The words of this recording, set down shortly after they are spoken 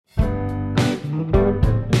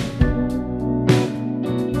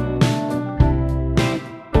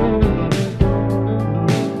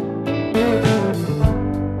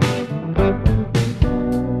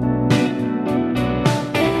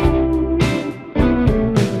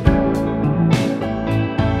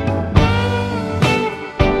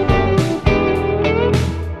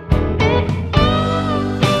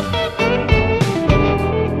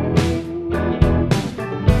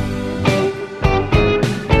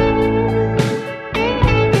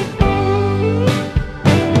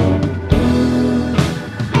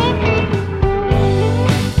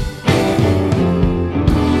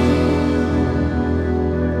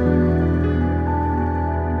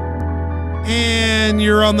And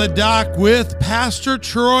you're on the dock with Pastor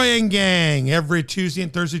Troy and gang every Tuesday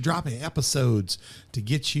and Thursday, dropping episodes to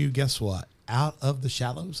get you, guess what, out of the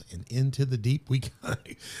shallows and into the deep.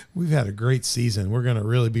 We've had a great season. We're going to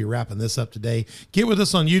really be wrapping this up today. Get with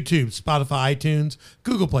us on YouTube, Spotify, iTunes,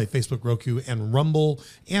 Google Play, Facebook, Roku, and Rumble,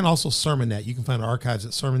 and also SermonNet. You can find our archives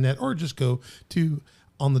at SermonNet, or just go to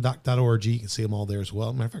onthedock.org. You can see them all there as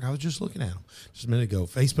well. Matter of fact, I was just looking at them just a minute ago.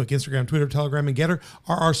 Facebook, Instagram, Twitter, Telegram, and Getter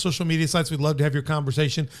are our social media sites. We'd love to have your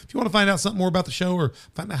conversation. If you want to find out something more about the show or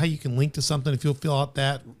find out how you can link to something, if you'll fill out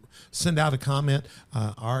that, send out a comment.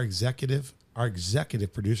 Our executive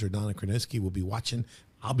producer, Donna Kroniski, will be watching.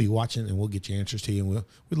 I'll be watching, and we'll get your answers to you. And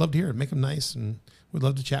we'd love to hear it. Make them nice, and we'd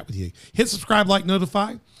love to chat with you. Hit subscribe, like,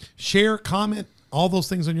 notify, share, comment, all those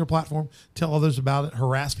things on your platform. Tell others about it.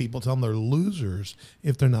 Harass people. Tell them they're losers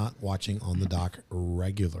if they're not watching On the Dock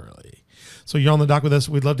regularly. So you're on the dock with us.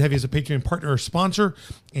 We'd love to have you as a Patreon partner or sponsor,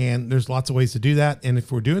 and there's lots of ways to do that. And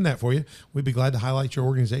if we're doing that for you, we'd be glad to highlight your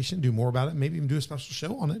organization, do more about it, maybe even do a special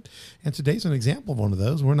show on it. And today's an example of one of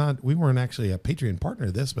those. We weren't actually a Patreon partner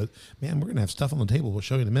of this, but man, we're going to have stuff on the table. We'll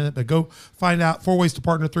show you in a minute. But go find out 4 ways to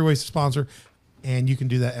partner, 3 ways to sponsor. And you can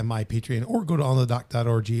do that at my Patreon, or go to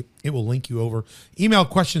onthedock.org. It will link you over. Email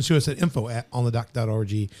questions to us at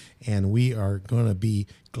info@onthedock.org, and we are going to be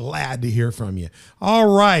glad to hear from you. All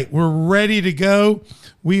right, we're ready to go.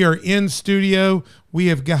 We are in studio. We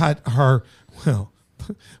have got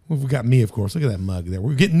we've got me, of course. Look at that mug there.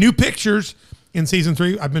 We're getting new pictures in season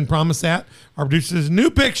 3. I've been promised that. Our producer says new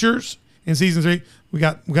pictures in season 3. We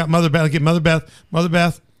got Mother Beth. Get Mother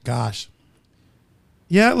Beth. Gosh.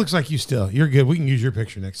 Yeah, it looks like you're good. We can use your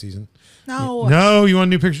picture next season. No, you want a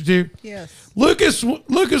new picture too? Yes. Lucas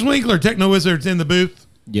Winkler, Techno Wizard's in the booth.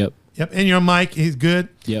 Yep. And you're on mic. He's good.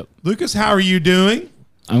 Yep. Lucas, how are you doing?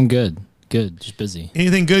 I'm good. Good. Just busy.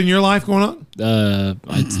 Anything good in your life going on?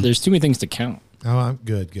 There's too many things to count. Oh, I'm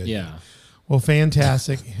good. Yeah. Well,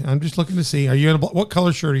 fantastic. I'm just looking to see. Are you in what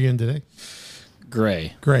color shirt are you in today?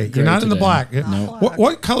 Gray. You're not in the black. No.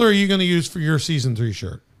 What color are you going to use for your season 3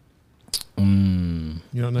 shirt?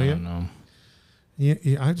 You don't know yet? I don't know.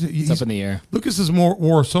 He's up in the air. Lucas has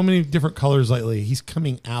wore so many different colors lately. He's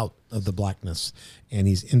coming out of the blackness and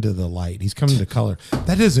he's into the light. He's coming to color.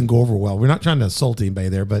 That doesn't go over well. We're not trying to insult anybody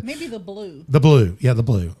there, but maybe the blue. The blue. Yeah, the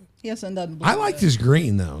blue. He hasn't done blue. I liked his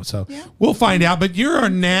green though, so we'll find out. But you're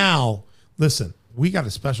now, listen, we got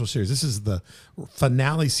a special series. This is the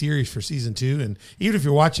finale series for season 2. And even if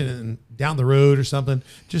you're watching it down the road or something,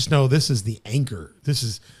 just know this is the anchor. This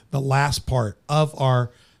is the last part of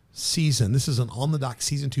our season. This is an On the Dock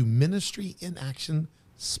season 2 Ministry in Action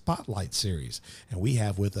Spotlight series. And we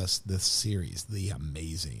have with us this series, the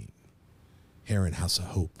amazing Heron House of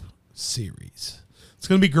Hope series. It's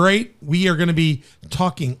going to be great. We are going to be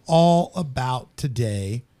talking all about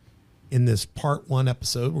today in this part 1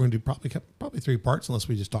 episode. We're going to do probably 3 parts, unless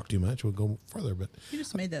we just talk too much. We'll go further. But you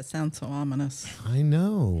just made that sound so ominous. I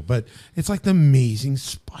know, but it's like the Amazing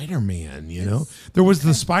Spider-Man. You know, there was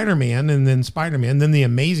the Spider-Man, and then Spider-Man, then the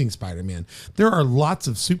Amazing Spider-Man. There are lots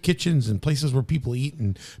of soup kitchens and places where people eat,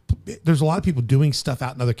 and there's a lot of people doing stuff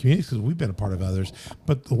out in other communities because we've been a part of others.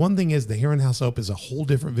 But the one thing is, the Heron House of Hope is a whole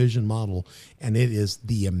different vision model, and it is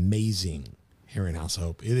the amazing Heron House of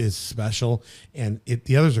Hope. It is special, and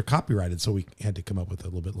the others are copyrighted, so we had to come up with a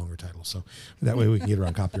little bit longer title. So that way we can get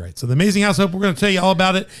around copyright. So the Amazing House of Hope, we're going to tell you all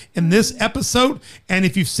about it in this episode. And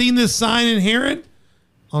if you've seen this sign in Heron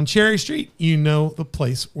on Cherry Street, you know the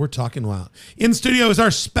place we're talking about. In studio is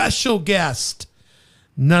our special guest,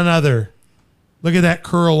 none other. Look at that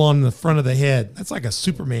curl on the front of the head. That's like a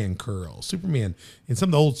Superman curl. Superman, and some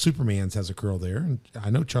of the old Supermans has a curl there. And I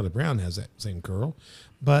know Charlie Brown has that same curl,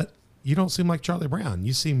 but you don't seem like Charlie Brown.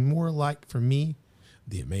 You seem more like, for me,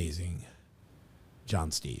 the amazing John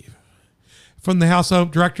Steve. From the House of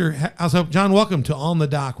Hope, Director, House of Hope. John, welcome to On the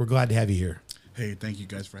Dock. We're glad to have you here. Hey, thank you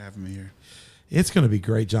guys for having me here. It's going to be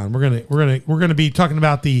great, John. We're going to be talking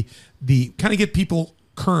about the kind of get people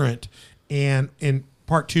current, and in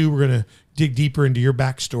part 2 we're going to dig deeper into your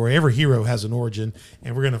backstory. Every hero has an origin,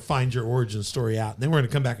 and we're going to find your origin story out. And then we're going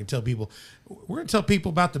to come back and tell people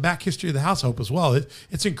about the back history of the House of Hope as well.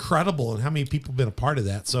 It's incredible, and how many people have been a part of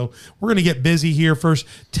that. So we're going to get busy here first.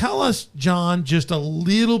 Tell us, John, just a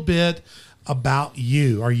little bit about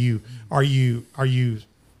you. Are you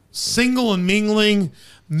single and mingling,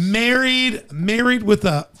 married with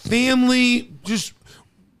a family?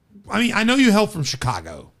 I know you hail from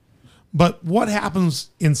Chicago, But what happens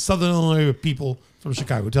in Southern Illinois with people from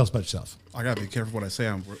Chicago? Tell us about yourself. I gotta be careful what I say.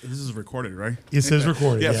 This is recorded, right? It says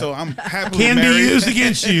recorded. Yeah, so I'm happily Can married. be used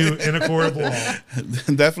against you in a court of law.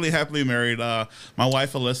 Definitely happily married. My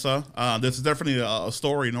wife Alyssa. There's definitely a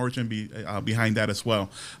story, an origin behind that as well.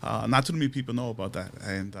 Not too many people know about that.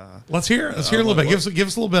 And Let's hear it. Let's hear a little bit. Give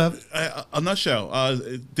us a little bit. a nutshell.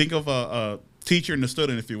 Think of a teacher and a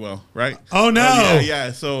student, if you will, right? Oh no!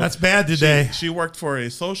 Yeah. So that's bad today. She worked for a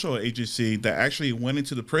social agency that actually went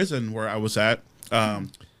into the prison where I was at.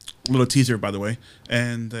 Little teaser, by the way.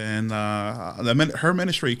 And then her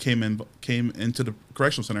ministry came into the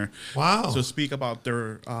correctional center. Wow! To speak about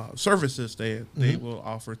their services they will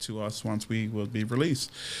offer to us once we will be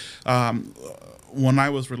released. When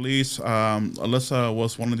I was released, Alyssa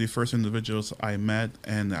was one of the first individuals I met,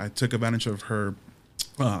 and I took advantage of her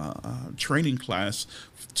training class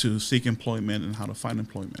to seek employment and how to find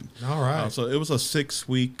employment. All right. So it was a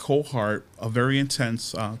 6-week cohort, a very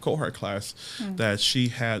intense cohort class that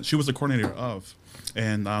she was the coordinator of.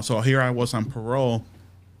 And so here I was on parole,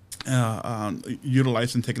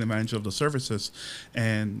 utilizing, taking advantage of the services.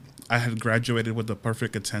 And I had graduated with the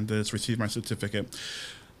perfect attendance, received my certificate.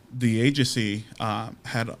 The agency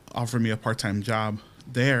had offered me a part-time job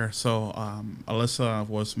there, so Alyssa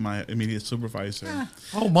was my immediate supervisor.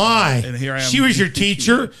 Oh my! And here I am. She was your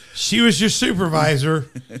teacher. She was your supervisor.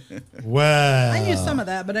 Well, I knew some of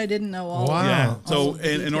that, but I didn't know all. Wow. Yeah. all So of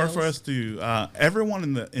the in order for details. us to,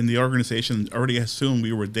 everyone in the organization already assumed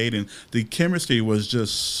we were dating. The chemistry was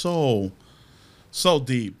just so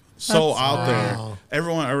deep, so That's out there. Wow.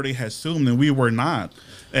 Everyone already had assumed, and we were not.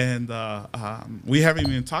 And we haven't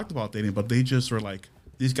even talked about dating, but they just were like,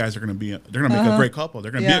 these guys are going to be, they're going to make a great couple.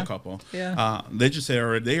 They're going to be Yeah. a couple. Yeah. They just said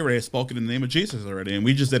already, they already had spoken in the name of Jesus already, and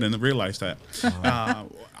we just didn't realize that.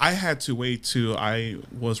 I had to wait till I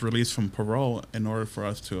was released from parole in order for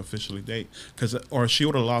us to officially date, or she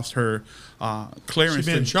would have lost her clearance.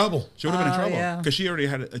 she'd been in trouble. She would have been in Oh, trouble yeah. because she already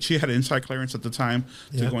had an inside clearance at the time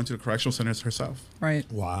to Yeah. go into the correctional centers herself. Right.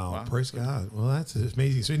 Wow. Praise God. Well, that's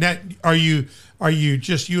amazing. So now, are you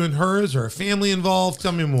just you and hers, or a family involved?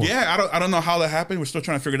 Tell me more. Yeah, I don't know how that happened. We're still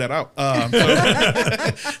trying to figure that out.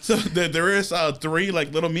 So there is 3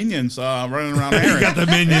 like little minions running around Aaron. You got the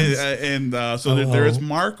minions. And there is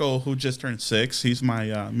Marco, who just turned 6. He's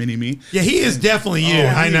my mini me. Yeah, he is definitely you. Oh,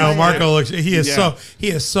 I he know is. Marco looks. He is Yeah. he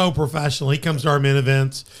is so professional. He comes to our men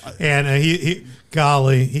events, and he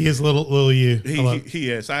golly, he is little you. I love it. He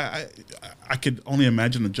is. I could only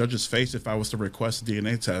imagine the judge's face if I was to request a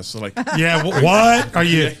DNA test. So like, Yeah, what are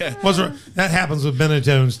you? That happens with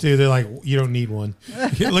Benettones too. They're like, you don't need one.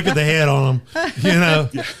 Look at the head on them. You know.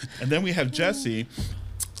 and then we have Jesse,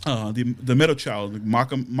 the middle child,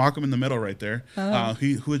 Malcolm in the middle right there.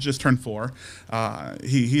 Who had just turned 4.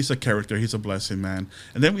 He's a character. He's a blessing, man.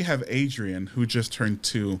 And then we have Adrian, who just turned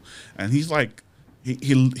 2, and he's like,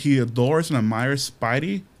 he adores and admires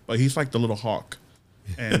Spidey, but he's like the little hawk.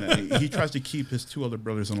 And he tries to keep his 2 other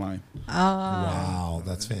brothers in line. Wow,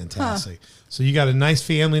 that's fantastic. So you got a nice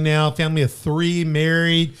family now, family of 3,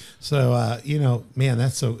 married. So man,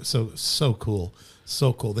 that's so cool.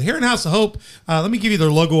 So cool. The Heron House of Hope. Let me give you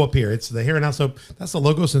their logo up here. It's the Heron House of Hope. That's the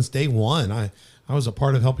logo since day one. I was a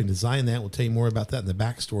part of helping design that. We'll tell you more about that in the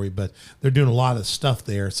backstory, but they're doing a lot of stuff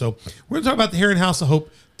there. So we're going to talk about the Heron House of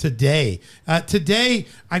Hope today. Today,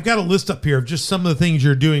 I've got a list up here of just some of the things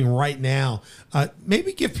you're doing right now.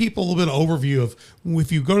 Maybe give people a little bit of overview of,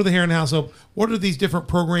 if you go to the Heron House of Hope, what are these different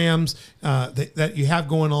programs that you have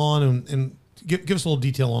going on, and give us a little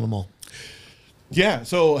detail on them all. Yeah,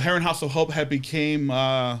 so Heron House of Hope had became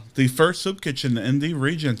the first soup kitchen in the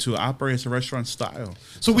region to operate as a restaurant style.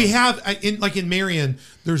 So we have in Marion,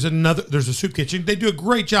 there's a soup kitchen. They do a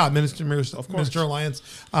great job, Minister Alliance.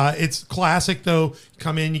 It's classic though. You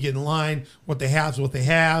come in, you get in line. What they have is what they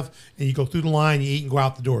have, and you go through the line, you eat and go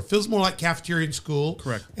out the door. It feels more like cafeteria in school.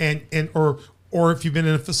 Correct. Or if you've been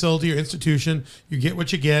in a facility or institution, you get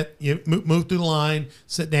what you get. You move through the line,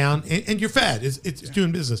 sit down, and you're fed. It's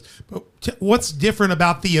doing business. But what's different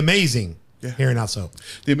about the amazing Heron House of Hope?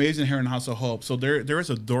 The amazing Heron House of Hope. So there is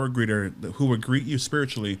a door greeter who will greet you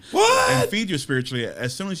spiritually and feed you spiritually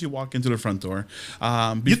as soon as you walk into the front door.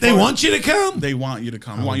 They want you to come? They want you to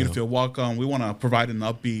come. We want you to feel welcome. We want to provide an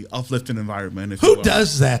upbeat, uplifting environment. Who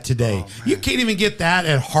does that today? You can't even get that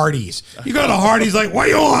at Hardee's. You go to Hardee's, like, what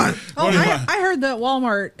do you want? Oh, I heard that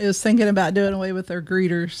Walmart is thinking about doing away with their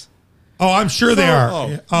greeters. Oh, I'm sure they are.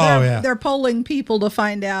 oh. Yeah. They're polling people to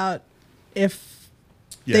find out if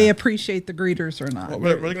they appreciate the greeters or not. What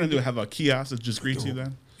we're going to do, have a kiosk that just greets you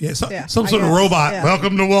then? Yeah, Yeah, some I sort of guess, robot. yeah.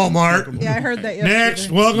 Welcome to Walmart. Yeah, I heard that yesterday. Next,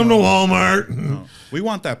 welcome to Walmart. No. We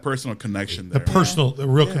want that personal connection there. The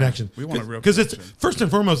real connection. We want a real because it's connection. first and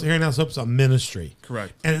foremost, Aaron House Hope's a ministry,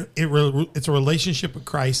 Correct. and it's a relationship with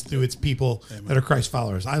Christ through its people that are Christ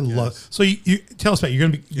followers. I love. So you tell us about you're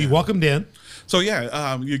going to be welcomed in So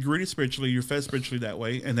you're greeted spiritually, you're fed spiritually that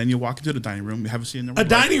way, and then you walk into the dining room. You have a seat in the a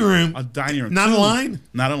dining room, a dining room, not a line.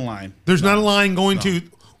 not a line. There's not a line going to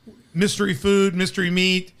mystery food, mystery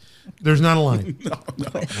meat. There's not a line. No.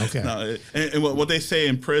 Okay. No, and what they say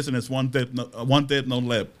in prison is one dip, no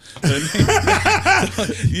lip.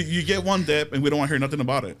 you get one dip, and we don't want to hear nothing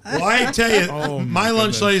about it. Well, I tell you, Oh, my my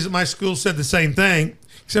lunch goodness. ladies at my school said the same thing,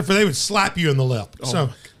 except for they would slap you in the lip.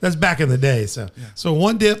 So that's back in the day. So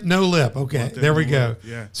one dip, no lip. Okay, dip, there we no go. lip,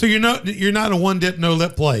 yeah. So you're not a one dip, no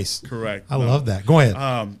lip place. Correct. I No. love that. Go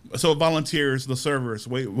ahead. So volunteers, the servers,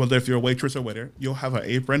 whether if you're a waitress or waiter, you'll have an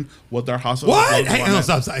apron with our house. What? Hang on,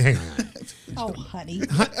 stop. Hang on. Oh, honey.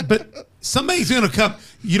 But somebody's going to come.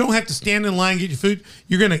 You don't have to stand in line and get your food.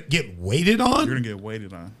 You're going to get waited on. You're gonna get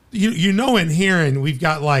waited on. You know, in Heron, we've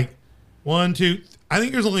got like 1, 2. I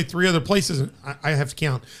think there's only 3 other places. I have to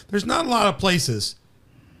count. There's not a lot of places.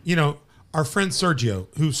 You know, our friend Sergio,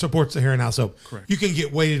 who supports the Heron House Hope, Correct. you can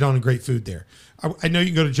get waited on and great food there. I know you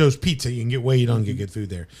can go to Joe's Pizza. You can get waited on and get good food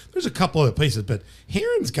there. There's a couple other places, but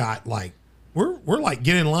Heron's got like we're like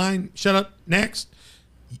get in line, shut up, next.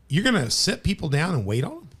 You're gonna sit people down and wait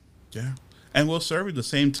on them. Yeah, and we'll serve you the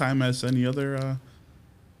same time as any other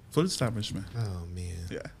food establishment. Oh man.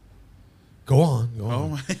 Yeah. Go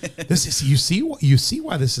on. This is you see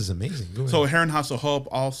why this is amazing. Go ahead. So Heron House of Hope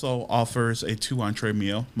also offers a 2 entree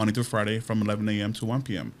meal Monday through Friday from 11 a.m. to 1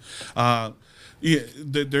 p.m.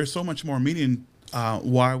 There's so much more meaning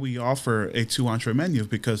why we offer a 2 entree menu,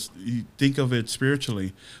 because you think of it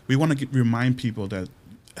spiritually. We want to remind people that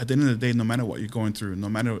at the end of the day, no matter what you're going through, no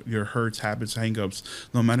matter your hurts, habits, hangups,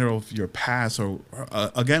 no matter of your past or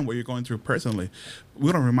again what you're going through personally, we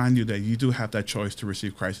want to remind you that you do have that choice to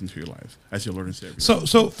receive Christ into your life as your Lord and Savior.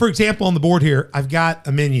 So for example, on the board here, I've got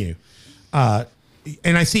a menu, and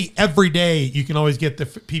I see every day you can always get the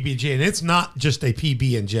PB and J, and it's not just a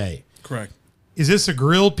PB and J. Correct. Is this a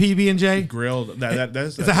grilled PB and J? Grilled.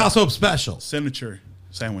 That's It's a House Hope special. signature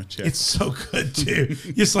sandwich. Yeah. It's so good too.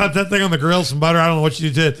 You slap that thing on the grill, some butter. I don't know what you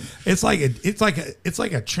do to it. It's like a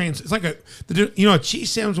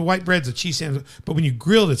cheese sandwich with white bread's a cheese sandwich, but when you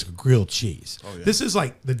grill it, it's a grilled cheese. Oh, yeah. This is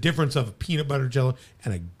like the difference of a peanut butter jello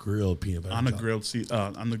and a grilled peanut butter on the jello.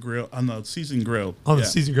 grilled on the seasoned grill. On the Yeah.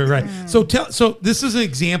 seasoned grill, right? So this is an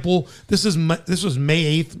example. This was May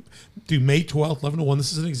 8th through May 12th, 11 to 1.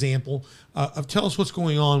 This is an example of tell us what's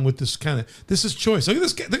going on with this kind of. This is choice. Look at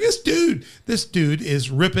this guy. Look at this dude. This dude is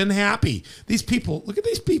ripping happy. These people. Look at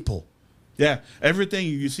these people. Yeah, everything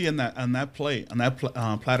you see on that plate, on that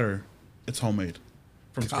platter, it's homemade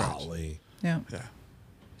from scratch. Golly. Yeah.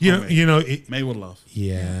 Yeah, You know. made with love.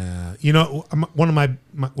 Yeah. You know, one of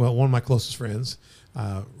my closest friends,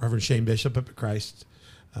 Reverend Shane Bishop up at Christ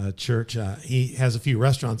Church, he has a few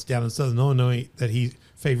restaurants down in Southern Illinois that he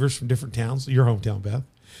favors from different towns. Your hometown, Beth.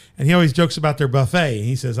 And he always jokes about their buffet. And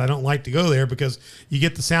he says, I don't like to go there because you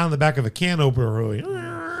get the sound in the back of a can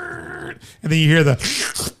opener. And then you hear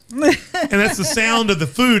the, and that's the sound of the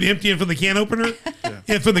food emptying from the can opener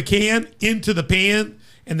and from the can into the pan.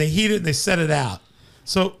 And they heat it and they set it out.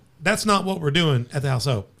 So that's not what we're doing at the House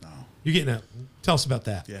Hope. No. You're getting it. Tell us about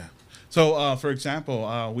that. Yeah. So, for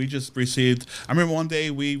example, we just received. I remember one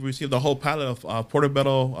day we received a whole pallet of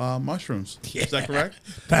portobello mushrooms. Is that correct?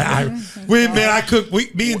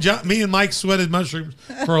 Me and Mike sweated mushrooms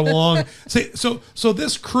for a long. So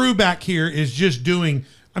this crew back here is just doing.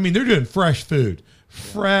 I mean, they're doing fresh food,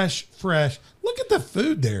 fresh. Look at the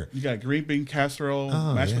food there. You got green bean casserole,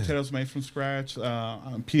 mashed potatoes made from scratch,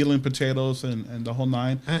 peeling potatoes, and the whole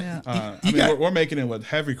nine. We're making it with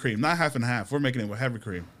heavy cream, not half and half. We're making it with heavy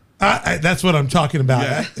cream. That's what I'm talking about.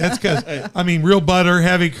 Yeah. That's because, real butter,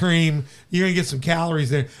 heavy cream, you're going to get some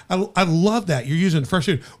calories there. I love that. You're using fresh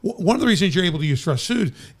food. One of the reasons you're able to use fresh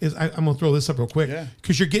food is, I'm going to throw this up real quick,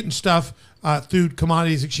 because you're getting stuff through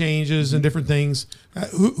commodities exchanges and different things.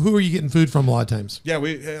 Who are you getting food from a lot of times? Yeah,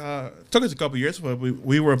 we took us a couple of years, but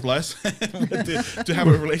we were blessed to have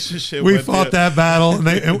a relationship. We with fought that battle,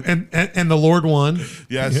 and the Lord won.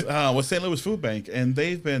 Yes, with St. Louis Food Bank, and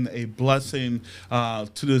they've been a blessing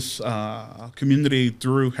to this community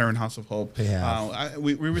through Heron House of Hope. They have.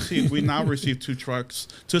 We now receive 2 trucks,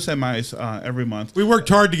 2 semis every month. We worked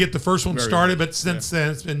hard to get the first one Very started, hard. but since then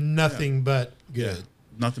it's been nothing but good.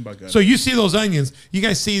 Nothing but good. So you see those onions, you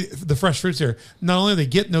guys see the fresh fruits there. Not only are they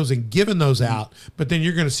getting those and giving those out, but then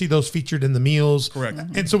you're going to see those featured in the meals. Correct.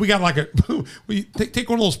 And so we got like we take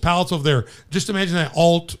one of those pallets over there. Just imagine that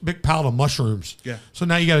big pallet of mushrooms. Yeah. So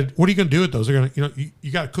now what are you going to do with those? They're going to,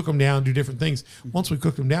 you got to cook them down, do different things. Once we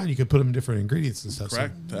cook them down, you can put them in different ingredients and stuff.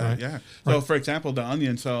 Correct. So, right? Yeah. So, for example, the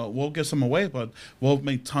onions, we'll give some away, but we'll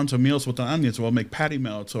make tons of meals with the onions. We'll make patty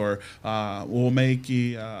melts, or we'll make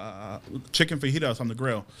chicken fajitas on the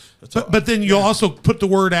grill. But then you'll also put the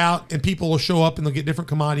word out, and people will show up and they'll get different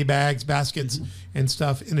commodity bags, baskets, and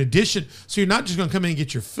stuff. In addition, so you're not just going to come in and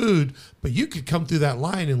get your food, but you could come through that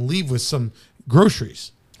line and leave with some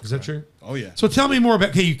groceries. Is that true? Oh yeah. So tell me more about.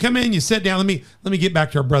 Okay, you come in, you sit down. Let me get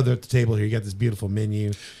back to our brother at the table here. You got this beautiful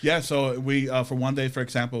menu. Yeah. So we for one day, for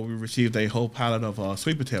example, we received a whole pallet of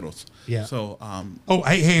sweet potatoes. Yeah. So Oh,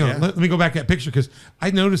 hey, hang on. Yeah. Let me go back to that picture because I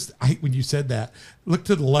noticed when you said that. Look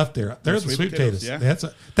to the left there. There's the sweet sweet potatoes.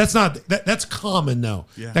 potatoes, yeah. That's common though.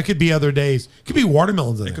 Yeah. That could be other days. It could be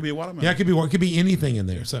watermelons in there. could be watermelon. Yeah, it could be anything in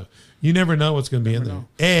there. So you never know what's going to be in there. know.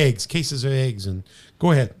 Eggs, cases of eggs, and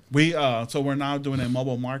go ahead. we so we're now doing a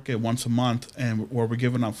mobile market once a month, and where we're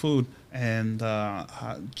giving out food, and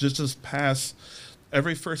just this past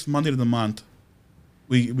every first Monday of the month.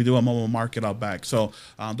 We do a mobile market out back, so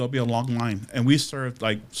there'll be a long line, and we serve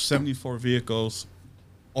like 74 vehicles,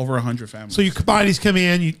 over 100 families. So your commodities come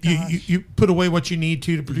in, you put away what you need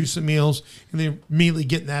to produce some meals, and then immediately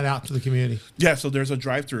getting that out to the community. Yeah, so there's a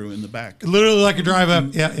drive-through in the back. Literally like a drive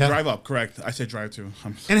up. Yeah. Drive up, correct. I said drive-through.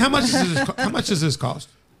 And how much does this cost?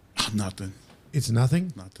 Nothing. It's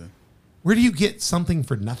nothing. Nothing. Where do you get something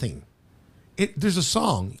for nothing? There's a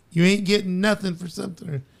song. You ain't getting nothing for something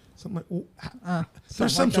or something like.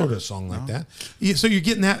 There's some sort of song like that. So you're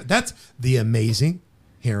getting that. That's the amazing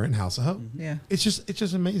Heron House of Hope. Yeah. It's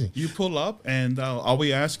just amazing. You pull up, and all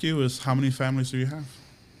we ask you is how many families do you have?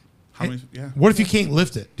 How many? Yeah. What if you can't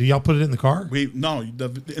lift it? Do y'all put it in the car?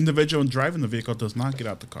 The individual driving the vehicle does not get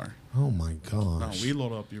out the car. Oh my No, gosh. we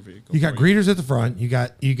load up your vehicle. You got for greeters at the front. You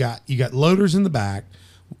got loaders in the back.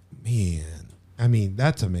 Man, I mean,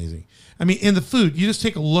 that's amazing. I mean, and the food, you just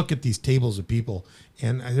take a look at these tables of people,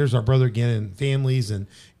 and there's our brother again and families, and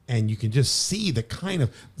you can just see the kind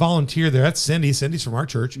of volunteer there. That's Cindy. Cindy's from our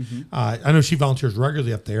church. I know she volunteers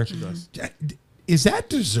regularly up there. She does. Is that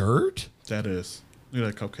dessert? That is. Look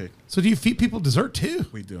at that cupcake. So do you feed people dessert too?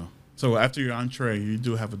 We do. So after your entree, you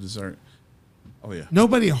do have a dessert. Oh yeah.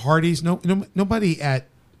 Nobody at Hardee's, nobody at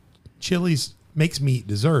Chili's makes me eat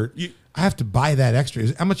dessert. I have to buy that extra.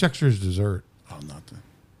 How much extra is dessert? Oh, nothing.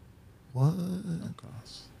 What? Oh gosh.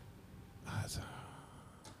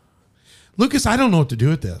 Lucas, I don't know what to do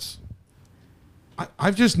with this.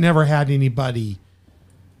 I've just never had anybody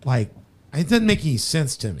it doesn't make any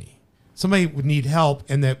sense to me. Somebody would need help,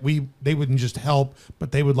 and that they wouldn't just help,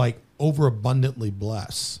 but they would overabundantly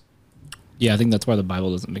bless. Yeah, I think that's why the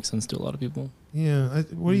Bible doesn't make sense to a lot of people. Yeah,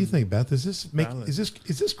 what do you think, Beth? Is this Valid. is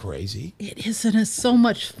this crazy? It is, and it's so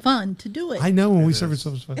much fun to do it. I know when we serve it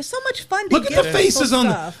so much fun. It's so much fun to Look at give the faces people on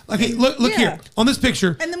stuff. the. Okay, look Yeah. here on this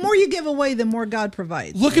picture. And the more you give away, the more God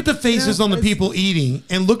provides. Look at the faces Yeah, on the it's- people eating,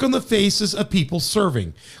 and look on the faces of people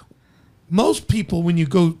serving. Most people, when you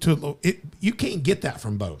go to it, you can't get that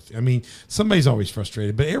from both. I mean, somebody's always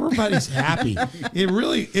frustrated, but everybody's happy.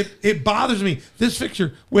 It bothers me. This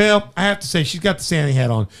picture, well, I have to say, she's got the Santa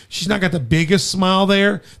hat on. She's not got the biggest smile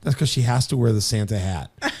there. That's because she has to wear the Santa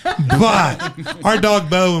hat. But our dog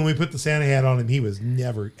Bo, when we put the Santa hat on him, he was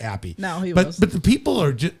never happy. No, he but wasn't. But the people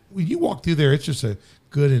are just, when you walk through there, it's just a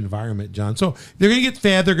good environment, John. So they're going to get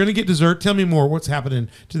fed. They're going to get dessert. Tell me more. What's happening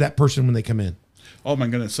to that person when they come in? Oh my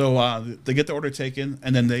goodness! So they get the order taken,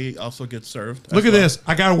 and then they also get served. Look as at well. this.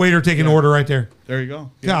 I got a waiter taking order right there. There you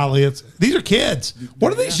go. Yeah. Golly, these are kids.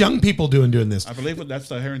 What are these young people doing this? I believe that's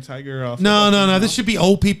the Heron Tiger. No. This should be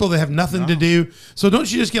old people that have nothing to do. So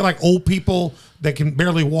don't you just get old people that can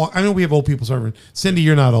barely walk? I know we have old people serving. Cindy,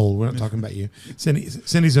 you're not old. We're not talking about you.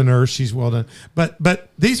 Cindy's a nurse. She's well done. But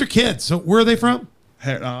these are kids. So where are they from?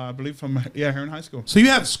 I believe from Heron High School. So you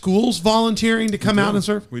have schools volunteering to come out and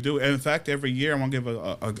serve? We do. And in fact, every year I want to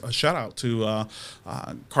give a shout out to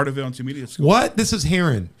Carterville Intermediate School. What? This is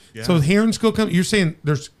Heron. Yeah. So Heron School come. You're saying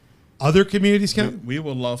there's other communities come? We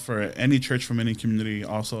would love for any church from any community,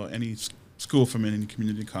 also any school from any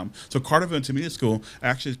community come. So Carterville Intermediate School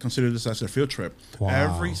actually consider this as a field trip. Wow.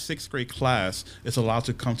 Every 6th grade class is allowed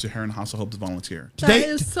to come to Heron House of Hope to volunteer. That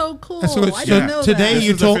is so cool. So it's- I didn't know today that. This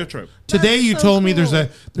you is a told field trip. today That's you so told me cool.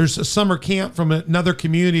 there's a summer camp from another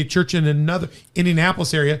community church in another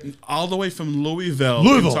Indianapolis area. All the way from Louisville,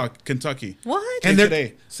 Kentucky. What? And And they're-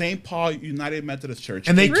 today, St. Paul United Methodist Church.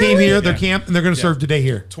 And they Really? came here, their Yeah. camp, and they're going to Yeah. serve today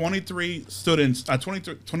here. 23 students,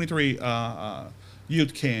 23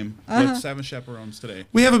 youth came with 7 chaperones today.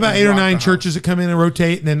 We have about And 8 or rocked 9 the house. churches that come in and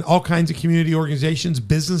rotate, and then all kinds of community organizations,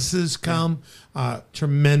 businesses come.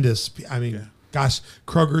 Tremendous. I mean, gosh,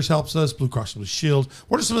 Kroger's helps us, Blue Cross Blue Shield.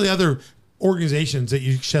 What are some of the other organizations that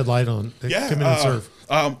you shed light on that come in and serve?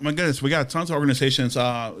 My goodness, we got tons of organizations.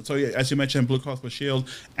 As you mentioned, Blue Cross Blue Shield,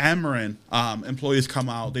 Ameren employees come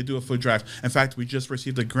out. They do a food drive. In fact, we just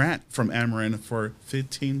received a grant from Ameren for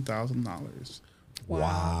 $15,000.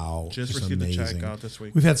 Wow. Just It's received the check amazing. out this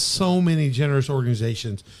week. We've had so many generous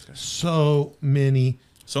organizations. So many.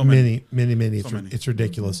 So many. It's, So many. it's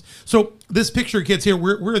ridiculous. So this picture of kids here,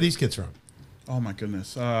 where are these kids from? Oh my goodness!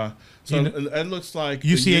 So You know- it looks like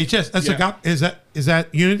UCHS. That's yeah. is that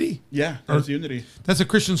Unity? Yeah, that's Unity. That's a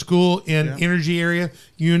Christian school in Yeah. Energy area.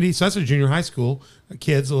 Unity. So that's a junior high school.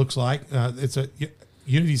 Kids, it looks like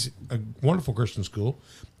Unity's a wonderful Christian school.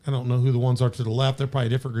 I don't know who the ones are to the left. They're probably a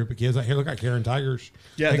different group of kids. Here, look like Heron Tigers.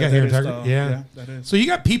 Yeah, they got that Heron is Tigers. the- Yeah. yeah, that is. So you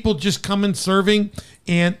got people just coming serving,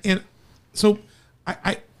 and so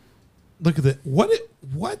I look at that.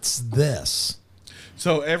 What's this?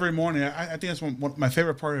 So every morning, I think that's one my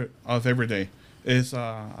favorite part of every day is,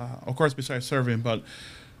 of course, besides serving, but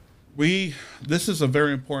this is a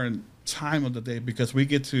very important time of the day because we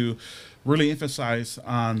get to really emphasize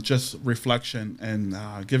on just reflection and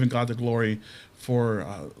giving God the glory for,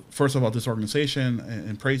 first of all, this organization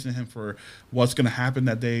and praising Him for what's going to happen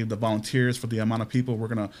that day, the volunteers, for the amount of people we're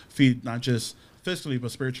going to feed, not just physically but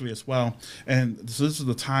spiritually as well. And so this is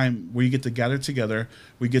the time we get to gather together.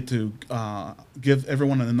 We get to give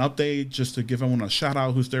everyone an update, just to give everyone a shout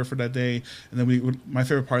out who's there for that day. And then my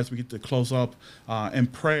favorite part is we get to close up in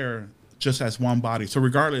prayer just as one body. So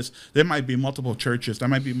regardless, there might be multiple churches, there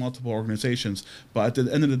might be multiple organizations, but at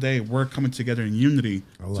the end of the day, we're coming together in unity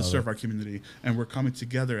to serve our community, and we're coming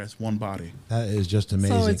together as one body. That is just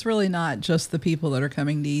amazing. So it's really not just the people that are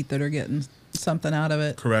coming to eat that are getting something out of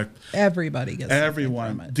it. Correct. Everybody gets something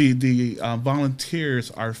Everyone. from it. The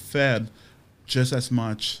volunteers are fed just as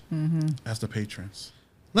much as the patrons.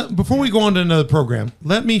 Before we go on to another program,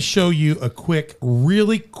 let me show you a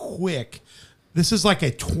really quick. This is like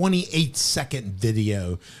a 28-second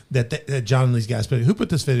video that John and these guys put. Who put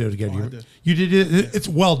this video together? I did. You did it? It's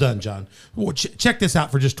well done, John. Well, check this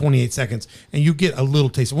out for just 28 seconds, and you get a little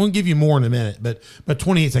taste. We'll give you more in a minute, but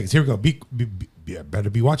 28 seconds. Here we go. Better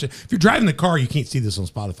be watching. If you're driving the car, you can't see this on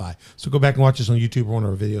Spotify. So go back and watch this on YouTube or one of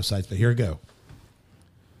our video sites. But here we go.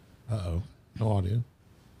 Uh-oh. No audio.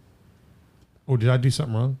 Oh, did I do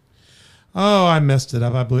something wrong? Oh, I messed it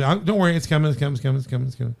up. Don't worry. It's coming. It's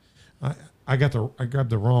coming. I grabbed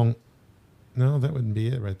the wrong. No, that wouldn't be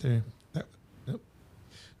it right there. Nope.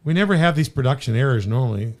 We never have these production errors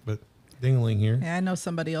normally, but dingling here. Yeah, I know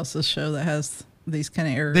somebody else's show that has these kind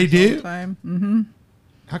of errors They do? all the time. Mm-hmm.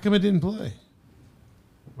 How come it didn't play?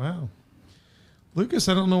 Wow. Lucas,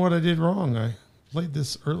 I don't know what I did wrong. I played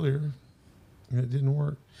this earlier and it didn't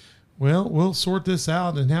work. Well, we'll sort this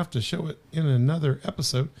out and have to show it in another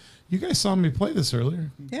episode. You guys saw me play this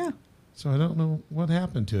earlier, Yeah. so I don't know what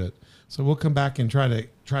happened to it. So we'll come back and try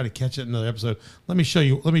to catch it in another episode. Let me show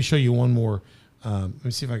you one more. Let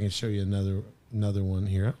me see if I can show you another one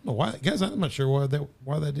here. I don't know why, guys. I'm not sure why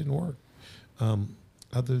that didn't work.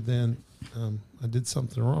 Other than I did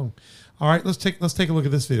something wrong. All right, let's take a look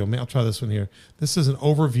at this video. I'll try this one here. This is an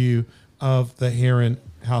overview of the Heron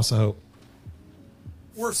House of Hope.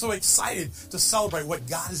 We're so excited to celebrate what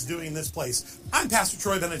God is doing in this place. I'm Pastor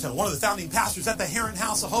Troy Benetton, one of the founding pastors at the Heron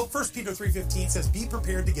House of Hope. 1 Peter 3:15 says, "Be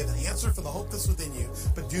prepared to give an answer for the hope that's within you,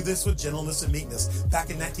 but do this with gentleness and meekness." Back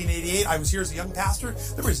in 1988, I was here as a young pastor.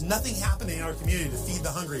 There was nothing happening in our community to feed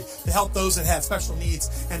the hungry, to help those that had special needs,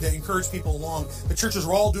 and to encourage people along. The churches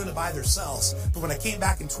were all doing it by themselves. But when I came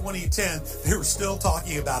back in 2010, they were still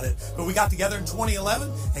talking about it. But we got together in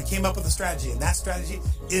 2011 and came up with a strategy, and that strategy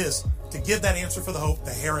is to give that answer for the hope,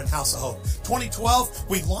 the Heron House of Hope. 2012,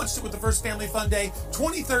 we launched it with the first Family Fun Day.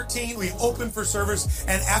 2013, we opened for service,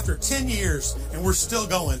 and after 10 years, and we're still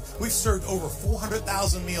going, we've served over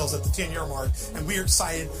 400,000 meals at the 10-year mark, and we are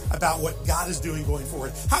excited about what God is doing going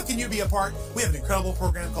forward. How can you be a part? We have an incredible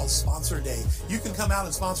program called Sponsor Day. You can come out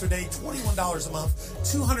and sponsor day, $21 a month,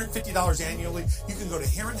 $250 annually. You can go to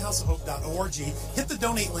heronhouseofhope.org, hit the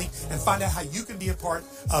donate link, and find out how you can be a part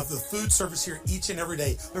of the food service here each and every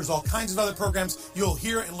day. There's all kinds of other programs. You'll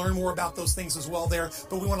hear and learn more about those things as well there.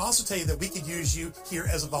 But we want to also tell you that we could use you here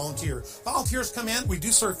as a volunteer. Volunteers come in. We do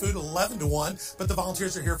serve food 11 to 1, but the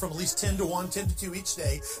volunteers are here from at least 10 to 1, 10 to 2 each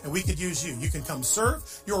day, and we could use you. You can come serve.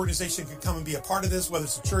 Your organization can come and be a part of this, whether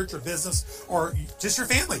it's a church or business or just your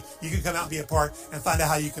family. You can come out and be a part and find out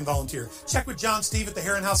how you can volunteer. Check with John Steve at the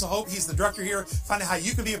Heron House of Hope. He's the director here. Find out how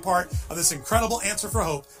you can be a part of this incredible answer for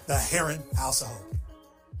hope, the Heron House of Hope.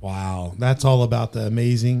 Wow. That's all about the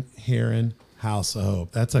amazing Heron House of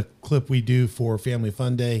Hope. That's a clip we do for Family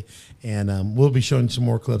Fun Day, and we'll be showing some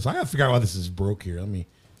more clips. I got to figure out why this is broke here. Let me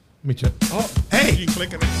check. Oh, hey. You can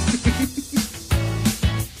click on it.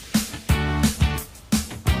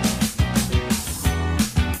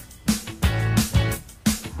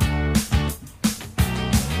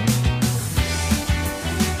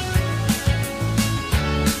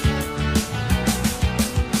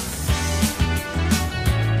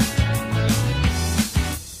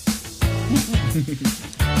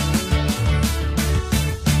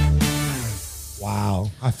 Wow.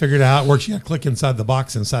 I figured out how it works. You got to click inside the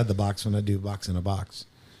box when I do box in a box.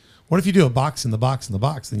 What if you do a box in the box in the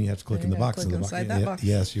box? Then you have to click in the box in the box. Inside that box.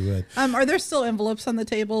 Yes, you would. Are there still envelopes on the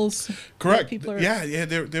tables? Correct. People are... Yeah,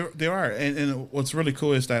 there are. And what's really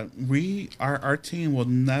cool is that our team will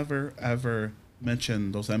never ever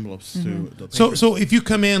mention those envelopes to the patrons. So if you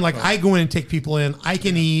come in, like I go in and take people in, I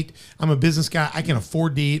can eat. I'm a business guy. I can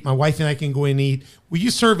afford to eat. My wife and I can go in and eat. Will you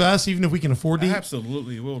serve us even if we can afford to eat?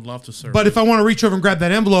 Absolutely. We would love to serve. But if I want to reach over and grab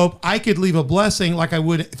that envelope, I could leave a blessing like I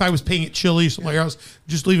would if I was paying at Chili's or somewhere else,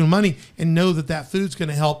 just leaving money and know that food's going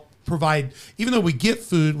to help provide. Even though we get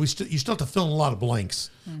food, you still have to fill in a lot of blanks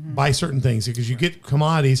by certain things because you get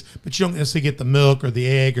commodities, but you don't necessarily get the milk or the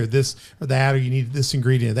egg or this or that, or you need this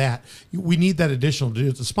ingredient or that. We need that additional to do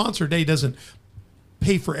it. The sponsor day doesn't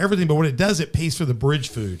pay for everything, but what it does, it pays for the bridge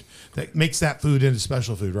food that makes that food into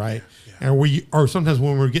special food, right? Yeah. And or sometimes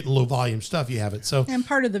when we're getting low volume stuff, you have it. So, and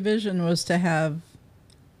part of the vision was to have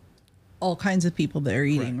all kinds of people that are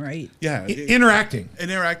eating, right? Yeah, interacting,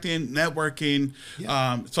 networking.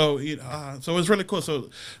 Yeah. So it's really cool.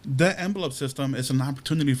 So the envelope system is an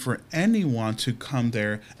opportunity for anyone to come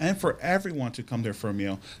there and for everyone to come there for a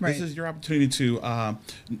meal. Right. This is your opportunity to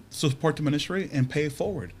support the ministry and pay it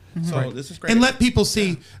forward. So this is great. And let people see.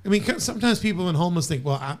 Yeah. I mean, sometimes people in homeless think,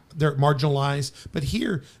 well, they're marginalized, but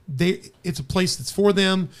here it's a place that's for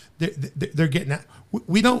them. They're getting out.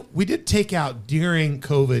 We did takeout during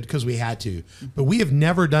COVID because we had to, but we have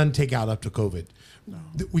never done takeout up to COVID. No.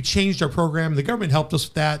 We changed our program. The government helped us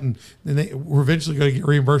with that, and we're eventually going to get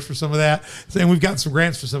reimbursed for some of that. And we've gotten some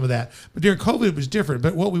grants for some of that. But during COVID, it was different.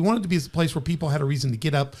 But what we wanted to be is a place where people had a reason to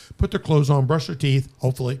get up, put their clothes on, brush their teeth,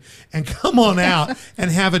 hopefully, and come on out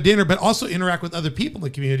and have a dinner, but also interact with other people in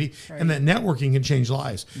the community. Right. And that networking can change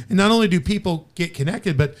lives. And not only do people get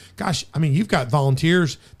connected, but gosh, I mean, you've got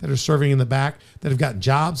volunteers that are serving in the back that have gotten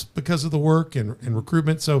jobs because of the work and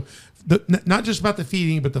recruitment. So not just about the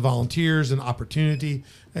feeding, but the volunteers and opportunity.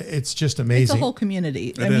 It's just amazing. It's a whole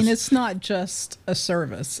community. I mean, it's not just a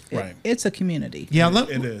service. Right. It's a community. Yeah,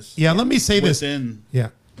 it is. Yeah, let me say this. Within, yes.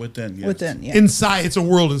 Within, yeah. Inside, it's a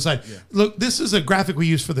world inside. Yeah. Look, this is a graphic we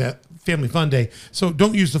use for the Family Fun Day. So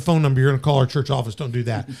don't use the phone number. You're going to call our church office. Don't do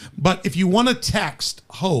that. But if you want to text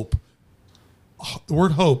HOPE, the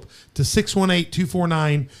word HOPE, to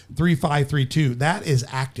 618-249-3532. That is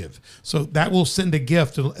active. So that will send a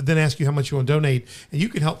gift and then ask you how much you want to donate, and you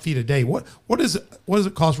can help feed a day. What does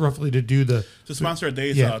it cost roughly to do to sponsor a day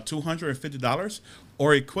is $250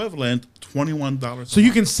 or equivalent $21. So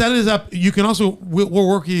you can set it up. You can also we'll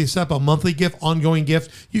work with you to set up a monthly gift, ongoing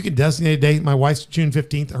gift. You can designate a date. My wife's June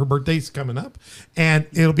 15th. Her birthday's coming up, and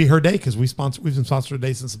it'll be her day because we've been sponsored a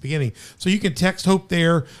day since the beginning. So you can text HOPE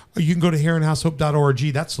there, or you can go to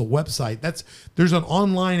heronhousehope.org. That's the website. There's an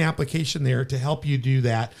online application there to help you do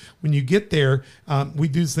that. When you get there, we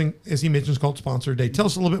do this thing, as he mentioned, called Sponsor Day. Tell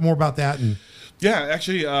us a little bit more about that. Yeah,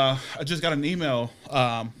 actually, I just got an email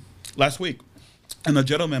last week. And the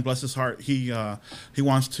gentleman, bless his heart, he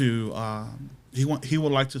wants to he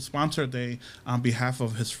would like to sponsor a day on behalf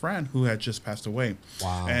of his friend who had just passed away.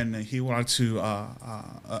 Wow. And he would like to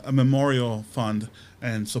a memorial fund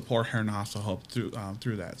and support Heron House of Hope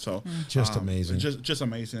through that. So Just amazing. just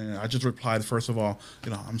amazing. I just replied, first of all,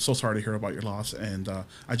 I'm so sorry to hear about your loss, and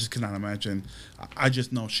I just cannot imagine. I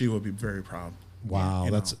just know she would be very proud. Wow,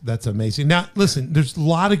 You know. that's amazing. Now, listen, there's a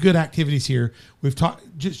lot of good activities here. We've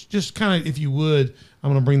talked just kind of, if you would,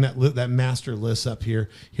 I'm going to bring that master list up here.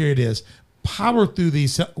 Here it is. Power through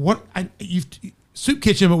these. You've soup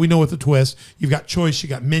kitchen, but we know with the twist, you've got choice, you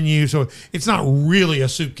got menu, so it's not really a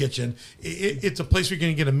soup kitchen. It's a place where you're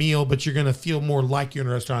going to get a meal, but you're going to feel more like you're in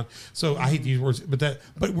a restaurant. So I hate to use words, but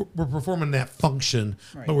we're performing that function,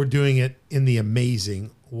 but we're doing it in the amazing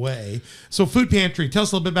way. So food pantry, tell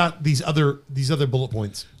us a little bit about these other bullet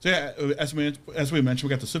points. So yeah, as we mentioned, we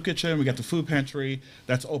got the soup kitchen, we got the food pantry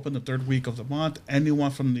that's open the third week of the month.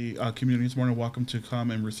 Anyone from the community is more than welcome to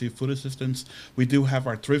come and receive food assistance. We do have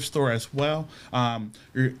our thrift store as well.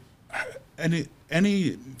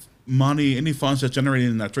 Any money, any funds that's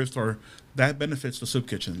generated in that thrift store, that benefits the soup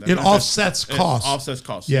kitchen. It offsets costs. It offsets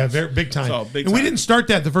costs. Yeah, yes. very big time. So, big and we time. didn't start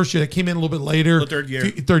that the first year. That came in a little bit later. The third year.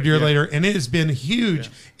 Third year Yeah. later, and it has been huge.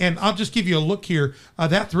 Yeah. And I'll just give you a look here.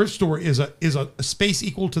 That thrift store is a space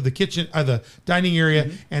equal to the kitchen, the dining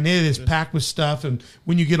area, and it is packed with stuff. And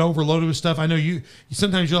when you get overloaded with stuff, I know you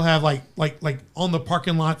sometimes you'll have like on the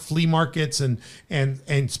parking lot flea markets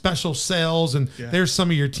and special sales, and there's some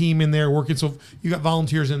of your team in there working. So you got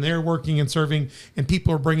volunteers in there working and serving, and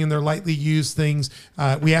people are bringing their lightly used things.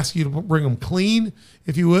 We ask you to bring them clean,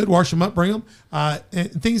 if you would, wash them up, bring them,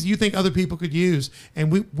 and things you think other people could use.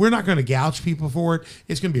 And we're not going to gouge people for it.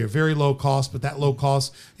 It's going to be a very low cost, but that low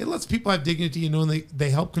cost, it lets people have dignity and know they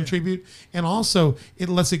help contribute. And also it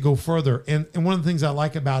lets it go further. And one of the things I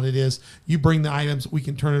like about it is you bring the items, we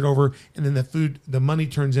can turn it over, and then the money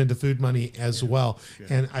turns into food money as well.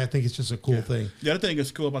 And I think it's just a cool thing. The other thing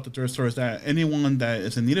that's cool about the thrift store is that anyone that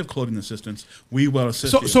is in need of clothing assistance, we will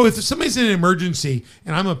assist you. So if somebody's in an emergency,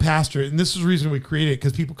 and I'm a pastor, and this is the reason we created it,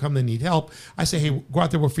 because people come, they need help. I say, hey, go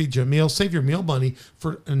out there, we'll feed you a meal, save your meal money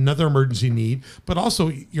for another emergency need. But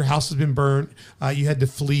also, your house has been burned. You had to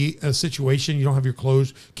flee a situation. You don't have your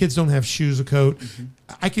clothes. Kids don't have shoes, a coat.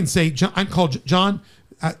 I can say, John, I call John,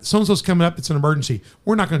 so-and-so's coming up. It's an emergency.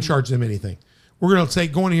 We're not going to charge them anything. We're going to say,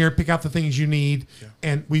 go in here, pick out the things you need,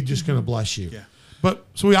 and we're just going to bless you. Yeah. But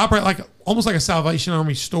so we operate almost like a Salvation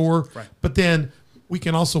Army store, Right. but then we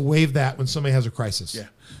can also waive that when somebody has a crisis. Yeah.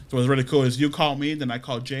 So what's really cool is you call me, then I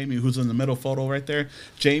call Jamie, who's in the middle photo right there.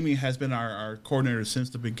 Jamie has been our coordinator since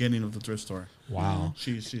the beginning of the thrift store. Wow.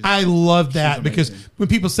 She's I love that she's because amazing. when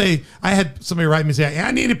people say, I had somebody write me and say,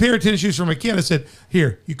 I need a pair of tennis shoes for my kid. I said,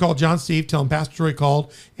 here, you call John Steve, tell him Pastor Troy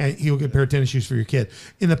called, and he'll get a pair of tennis shoes for your kid.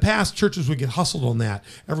 In the past, churches would get hustled on that.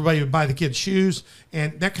 Everybody would buy the kids shoes,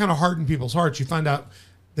 and that kind of hardened people's hearts. You find out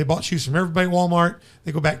they bought shoes from everybody at Walmart.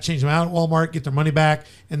 They go back, change them out at Walmart, get their money back,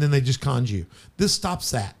 and then they just con you. This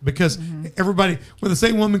stops that because everybody, when the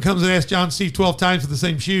same woman comes and asks John Steve 12 times for the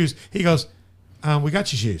same shoes, he goes, we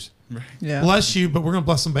got you shoes. Yeah. Bless you, but we're going to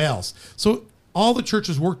bless somebody else. So all the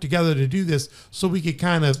churches work together to do this so we could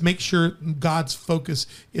kind of make sure God's focus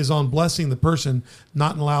is on blessing the person,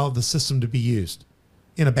 not allow the system to be used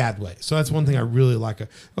in a bad way. So that's one thing I really like.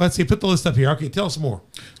 Let's see, put the list up here. Okay, tell us more.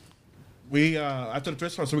 We after the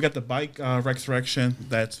thrift store, so we got the bike resurrection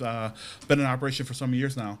that's been in operation for some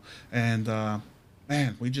years now, and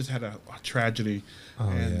man, we just had a tragedy,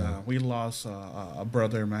 we lost a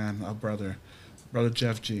brother, brother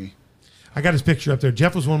Jeff G. I got his picture up there.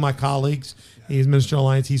 Jeff was one of my colleagues. He's Minister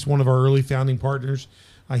Alliance. He's one of our early founding partners.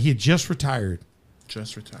 He had just retired.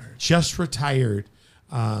 Just retired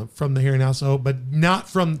from the Heron House of Hope, but not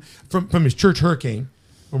from his church, Hurricane,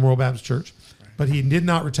 Memorial Baptist Church. But he did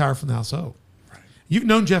not retire from the House of Hope. Right. You've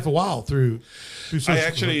known Jeff a while through social.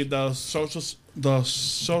 The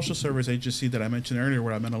social service agency that I mentioned earlier,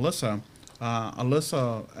 where I met Alyssa.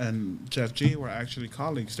 Alyssa and Jeff G were actually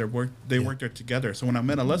colleagues. They worked there together. So when I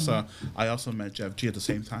met Alyssa, I also met Jeff G at the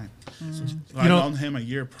same time. So I've known him a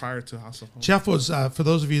year prior to House of Hope. Jeff was, for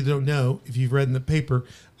those of you that don't know, if you've read in the paper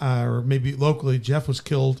or maybe locally, Jeff was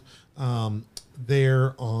killed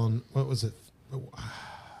there on, what was it?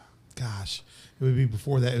 Gosh, it would be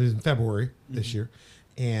before that. It was in February this year.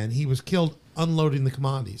 And he was killed unloading the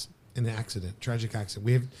commodities in an accident, tragic accident.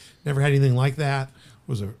 We have never had anything like that. It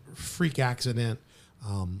was a freak accident.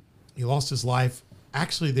 He lost his life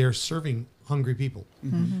actually there serving hungry people.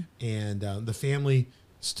 And the family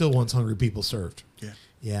still wants hungry people served.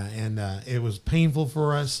 Yeah, and it was painful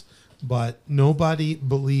for us, but nobody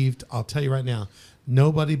believed, I'll tell you right now,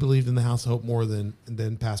 nobody believed in the House of Hope more than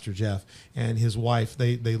Pastor Jeff and his wife.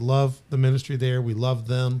 They love the ministry there. We love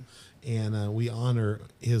them, and we honor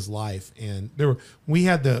his life. And we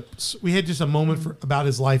had just a moment about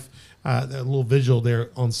his life, a little vigil there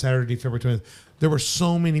on Saturday, February 20th. There were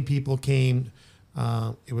so many people came.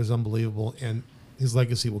 It was unbelievable, and his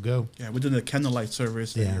legacy will go. Yeah, we did a candlelight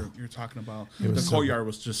service that you're talking about. The courtyard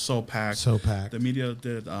was just so packed. So packed. The media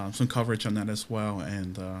did some coverage on that as well,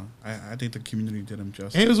 and I think the community did him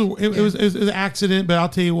justice. It was an accident, but I'll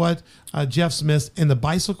tell you what, Jeff Smith and the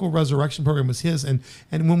Bicycle Resurrection Program was his. And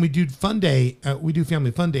when we do Fun Day, we do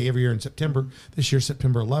Family Fun Day every year in September. This year,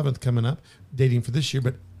 September 11th coming up, dating for this year,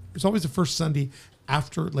 but it's always the first Sunday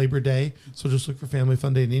after Labor Day. So just look for Family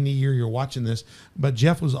Fun Day in any year you're watching this. But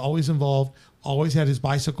Jeff was always involved, always had his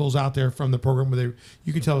bicycles out there from the program where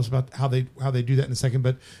you can tell us about how they do that in a second,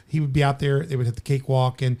 but he would be out there. They would have the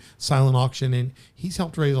cakewalk and silent auction, and he's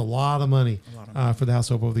helped raise a lot of money for the House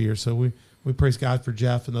of Hope over the years. So we praise God for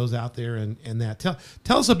Jeff and those out there and that.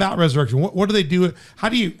 Tell us about Resurrection. What do they do? How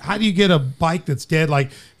do you get a bike that's dead?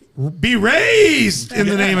 Like, be raised in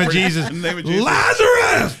the name of Jesus. In the name of Jesus.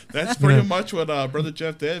 Lazarus! That's pretty much what Brother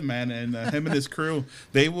Jeff did, man. And him and his crew,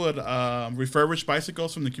 they would refurbish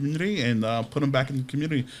bicycles from the community and put them back in the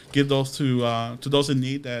community, give those to those in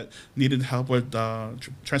need that needed help with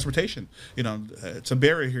transportation. You know, it's a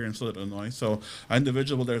barrier here in Southern Illinois. So an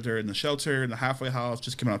individual, they're in the shelter, in the halfway house,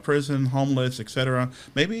 just came out of prison, homeless, etc.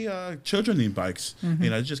 Maybe children need bikes. You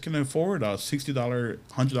know, just can afford a $60,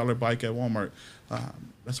 $100 bike at Walmart.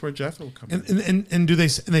 That's where Jeff will come in. And do they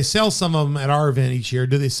sell some of them at our event each year?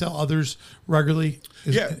 Do they sell others regularly?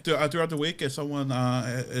 Throughout the week, if someone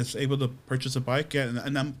is able to purchase a bike, and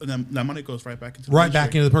that money goes right back into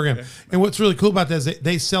the program. Yeah. And what's really cool about that is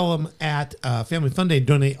they sell them at Family Fun Day and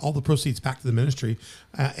donate all the proceeds back to the ministry.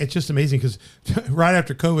 It's just amazing because right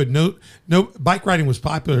after COVID, no bike riding was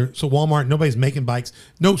popular. So Walmart, nobody's making bikes.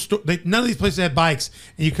 None of these places had bikes.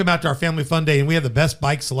 And you come out to our Family Fun Day, and we have the best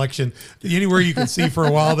bike selection anywhere you can see for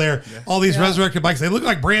a while there. Yeah. All these resurrected bikes, they look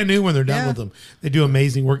like brand new when they're done with them. They do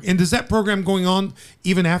amazing work. And does that program going on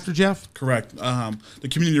even after Jeff? Correct. The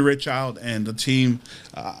community reach out, and the team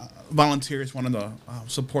volunteers wanted to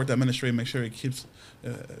support that ministry and make sure it keeps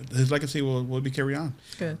his legacy will be carried on.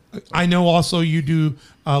 Good. I know also you do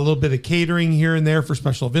a little bit of catering here and there for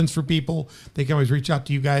special events for people. They can always reach out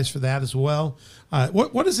to you guys for that as well.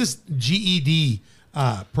 What is this GED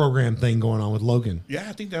program thing going on with Logan? Yeah,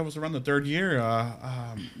 I think that was around the third year.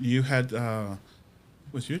 You had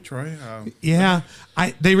was you, Troy? Yeah,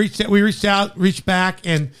 we reached back,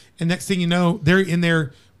 and next thing you know, they're in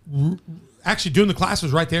there actually doing the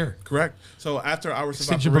classes right there. Correct. So after hours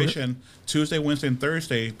of operation, Tuesday, Wednesday, and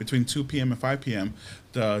Thursday, between 2 p.m. and 5 p.m.,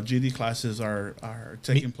 the GD classes are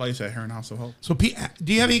taking place at Heron House of Hope. So, do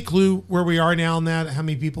you have any clue where we are now on that? How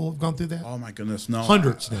many people have gone through that? Oh, my goodness. No.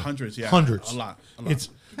 Hundreds. Hundreds, yeah. Hundreds. A lot. It's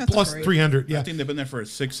That's plus great. 300. Yeah. I think they've been there for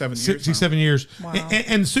 6-7 years. 6-7 years. Wow.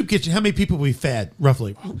 And Soup Kitchen, how many people we fed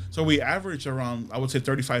roughly? So we average around, I would say,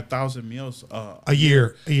 35,000 meals a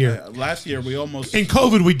year. Last year we almost in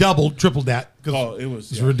COVID we tripled that. Oh, it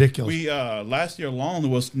was ridiculous. We last year alone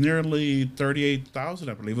was nearly 38,000,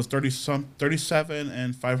 I believe. It was 37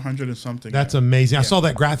 and 500 and something. That's amazing. I saw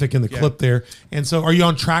that graphic in the clip there. And so, are you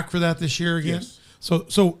on track for that this year again? Yes.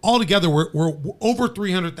 So altogether, we're over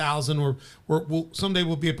 300,000. We'll someday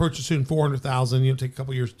we'll be approaching soon 400,000. It'll take a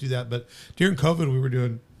couple years to do that. But during COVID, we were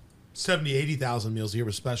doing 70, 80,000 meals a year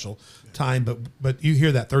with special time. But you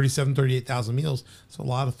hear that 37, 38,000 meals. It's a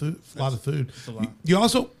lot of food. It's a lot. You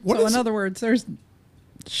also in other words, there's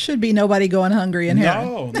should be nobody going hungry in here.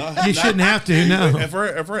 No, you shouldn't have to. No, if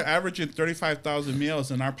we're averaging 35,000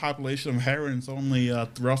 meals and our population of Heron's only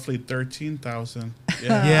roughly 13,000.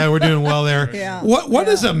 Yeah, we're doing well there. Yeah. What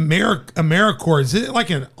is AmeriCorps? Is it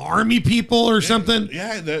like an army people or something?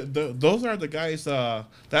 Yeah, those are the guys.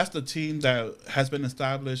 That's the team that has been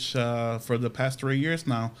established for the past 3 years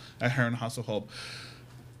now at Heron House of Hope.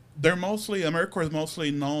 They're AmeriCorps is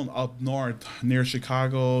mostly known up north, near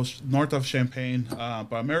Chicago, north of Champaign.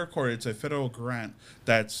 But AmeriCorps, it's a federal grant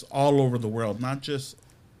that's all over the world, not just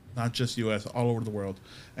U.S., all over the world.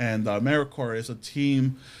 And AmeriCorps is a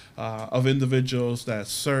team of individuals that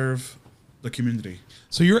serve the community.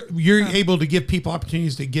 So you're able to give people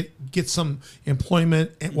opportunities to get some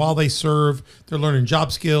employment while they serve. They're learning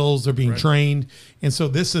job skills. They're being trained. And so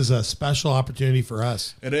this is a special opportunity for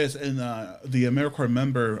us. It is. And the AmeriCorps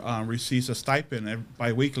member receives a stipend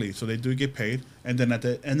biweekly. So they do get paid. And then at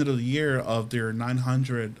the end of the year of their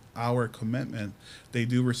 900 our commitment, they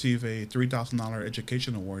do receive a $3,000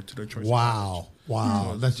 education award to their choice. Wow.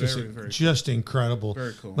 Wow. So That's very, very just incredible.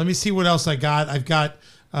 Very cool. Let me see what else I got. I've got,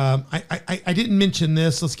 I didn't mention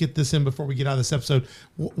this. Let's get this in before we get out of this episode.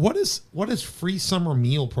 What is free summer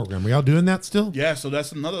meal program? Are y'all doing that still? Yeah, so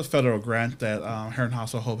that's another federal grant that Heron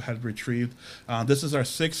House of Hope had retrieved. This is our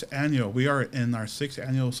 6th annual. We are in our 6th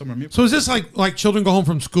annual summer meal. So is this like children go home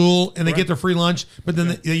from school and they get Correct. their free lunch, but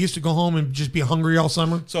then they used to go home and just be hungry all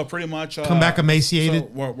summer? So pretty much Come back emaciated?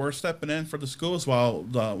 So we're stepping in for the schools while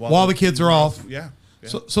the kids are off. Yeah.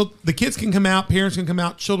 So the kids can come out, parents can come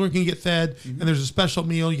out, children can get fed, and there's a special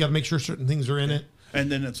meal. You got to make sure certain things are in it.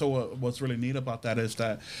 And then what's really neat about that is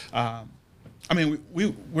that, I mean,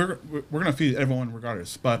 we're going to feed everyone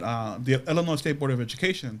regardless, but the Illinois State Board of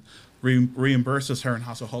Education reimburses Heron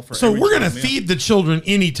House of Hope for. So every we're going to child meal. feed the children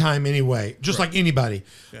anytime, anyway, just like anybody.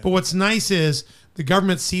 Yeah. But what's nice is the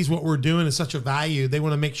government sees what we're doing as such a value. They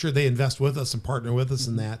want to make sure they invest with us and partner with us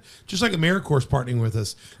in that. Just like AmeriCorps is partnering with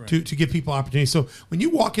us to give people opportunities. So when you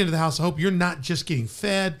walk into the House of Hope, you're not just getting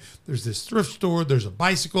fed. There's this thrift store. There's a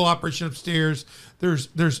bicycle operation upstairs.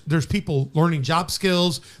 There's people learning job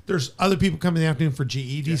skills. There's other people coming in the afternoon for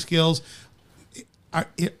GED skills.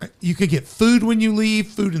 You could get food when you leave,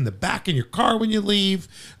 food in the back in your car when you leave.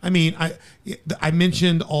 I mean, we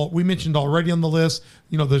mentioned already on the list,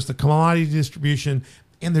 there's the commodity distribution,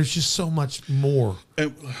 and there's just so much more.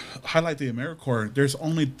 And highlight the AmeriCorps. There's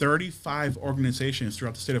only 35 organizations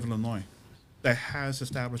throughout the state of Illinois that has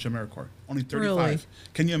established AmeriCorps. Only 35. Really?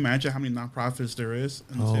 Can you imagine how many nonprofits there is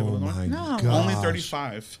in the state of Oh Illinois? my No. gosh. Only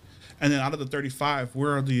 35. And then out of the 35,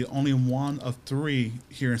 we're the only one of 3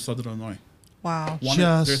 here in Southern Illinois. Wow.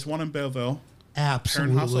 There's one in Belleville, Heron House of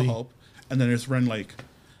Absolutely. Hope, and then there's Ren Lake.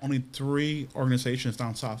 Only 3 organizations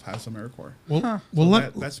down south has AmeriCorps. Well,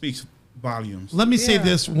 That speaks volumes. let me say Yeah.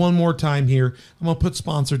 this one more time here. I'm going to put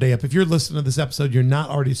sponsor day up. If you're listening to this episode, you're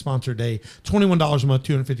not already sponsor day. $21 a month,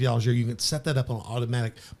 $250 a year. You can set that up on an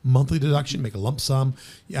automatic monthly deduction, make a lump sum.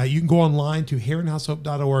 You can go online to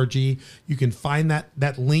heronhousehope.org. You can find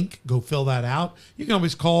that link. Go fill that out. You can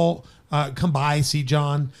always call. Come by, see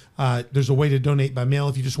John. There's a way to donate by mail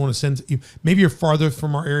if you just want to send. Maybe you're farther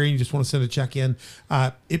from our area and you just want to send a check in.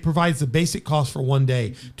 It provides the basic cost for one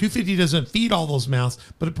day. $250 doesn't feed all those mouths,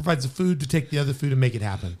 but it provides the food to take the other food and make it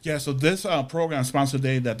happen. Yeah, so this program, Sponsor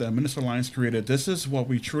Day, that the Minister Alliance created, this is what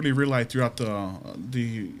we truly realized throughout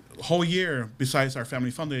the whole year, besides our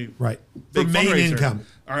Family Fun Day. Right. Big For main fundraiser. income.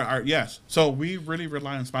 Yes. So we really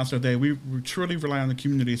rely on Sponsor Day. We truly rely on the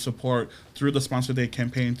community support through the Sponsor Day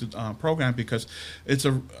campaign program, because it's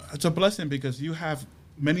a blessing, because you have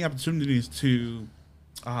many opportunities to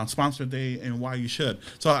sponsor day and why you should.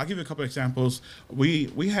 So I'll give you a couple of examples.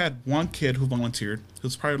 We had one kid who volunteered,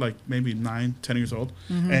 who's probably like maybe 9, 10 years old,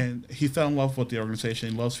 and he fell in love with the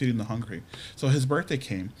organization. He loves feeding the hungry. So his birthday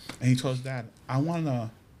came, and he told his dad, I don't want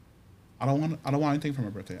anything for my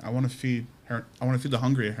birthday. I want to feed the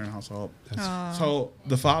hungry at Heron House of Hope. So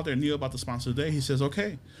the father knew about the Sponsor Day. He says,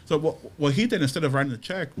 okay. So what he did, instead of writing the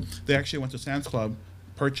check, they actually went to Sam's Club,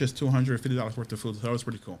 purchased $250 worth of food. So that was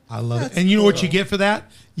pretty cool. I love That's it. And you know what cool. you get for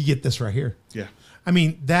that? You get this right here. Yeah.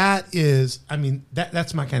 That's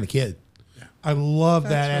my kind of kid. Yeah. I love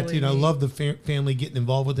That's that really attitude. I neat. love the family getting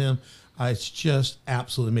involved with him. It's just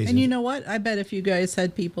absolutely amazing. And you know what? I bet if you guys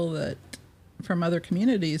had people that from other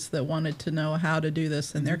communities that wanted to know how to do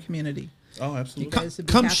this in their community, Oh, absolutely. guys would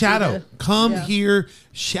be Come happy shadow. to- Come yeah. here,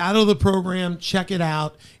 shadow the program, check it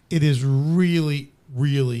out. It is really,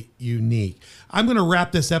 really unique. I'm going to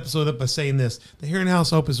wrap this episode up by saying this. The Heron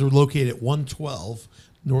House of Hope is located at 112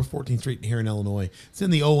 North 14th Street in Heron, Illinois. It's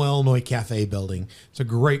in the old Illinois Cafe building. It's a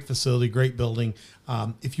great facility, great building.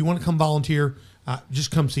 If you want to come volunteer,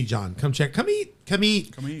 just come see John. Come check. Come eat. Come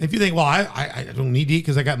eat. Come eat. If you think, well, I don't need to eat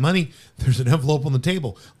because I got money, there's an envelope on the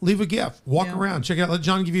table. Leave a gift. Walk Yeah. around. Check it out. Let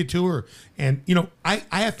John give you a tour. And, I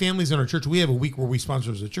have families in our church. We have a week where we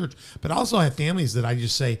sponsor as a church. But I also have families that I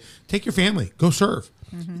just say, take your family. Go serve.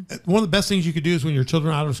 One of the best things you could do is when your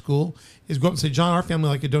children are out of school is go up and say, John, our family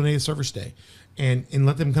like to donate a service day. And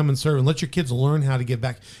let them come and serve and let your kids learn how to give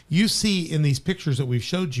back. You see in these pictures that we've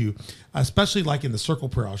showed you, especially like in the circle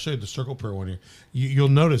prayer, I'll show you the circle prayer one here. You'll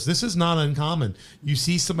notice this is not uncommon. You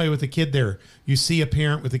see somebody with a kid there. You see a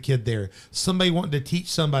parent with a kid there. Somebody wanting to teach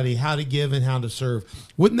somebody how to give and how to serve.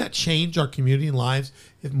 Wouldn't that change our community and lives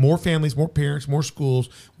if more families, more parents, more schools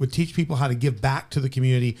would teach people how to give back to the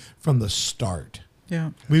community from the start?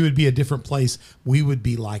 Yeah. We would be a different place. We would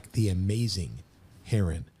be like the amazing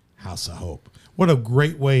Heron House of Hope. What a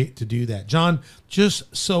great way to do that. John,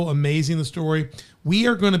 just so amazing, the story. We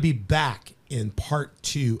are going to be back in part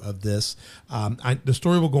 2 of this. The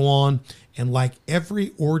story will go on, and like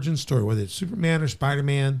every origin story, whether it's Superman or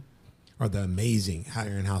Spider-Man or the amazing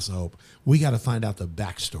Iron House of Hope, we got to find out the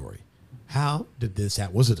backstory. How did this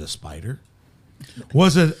happen? Was it a spider?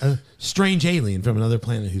 Was it a strange alien from another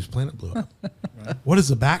planet whose planet blew up? What is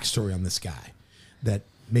the backstory on this guy that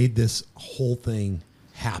made this whole thing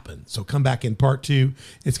happen? So come back in part 2.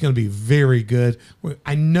 It's going to be very good.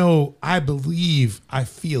 I know, I believe, I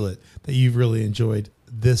feel it that you've really enjoyed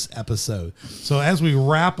this episode. So as we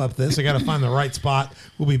wrap up this, I got to find the right spot.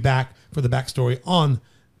 We'll be back for the backstory on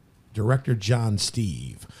Director John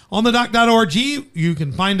Steve. On thedoc.org, you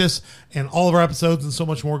can find us and all of our episodes and so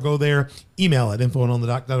much more. Go there. Email at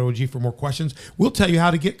info@onthedoc.org for more questions. We'll tell you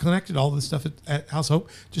how to get connected, all this stuff at House Hope.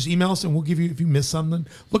 Just email us and we'll give you, if you miss something,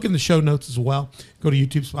 look in the show notes as well. Go to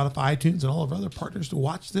YouTube, Spotify, iTunes, and all of our other partners to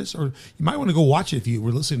watch this. Or you might want to go watch it if you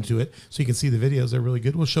were listening to it so you can see the videos. They're really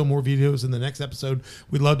good. We'll show more videos in the next episode.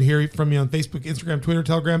 We'd love to hear from you on Facebook, Instagram, Twitter,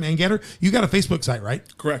 Telegram, and Getter. You got a Facebook site, right?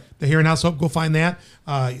 Correct. The Here in House Hope. Go find that.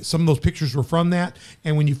 Some of those pictures were from that.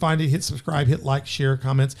 And when you find it, hit subscribe, hit like, share,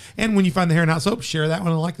 comments. And when you find the Here in House Hope, share that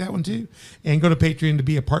one and like that one too. And go to Patreon to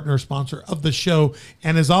be a partner or sponsor of the show.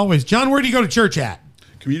 And as always, John, where do you go to church at?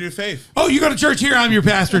 Community of Faith. Oh, you go to church here? I'm your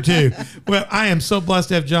pastor too. Well, I am so blessed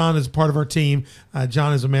to have John as part of our team.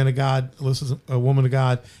 John is a man of God. Alyssa's a woman of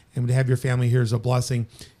God. And to have your family here is a blessing.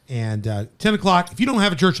 And 10 o'clock, if you don't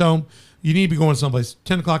have a church home, you need to be going someplace.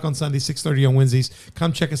 10 o'clock on Sunday, 6:30 on Wednesdays.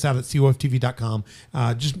 Come check us out at coftv.com.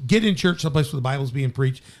 Just get in church, someplace where the Bible's being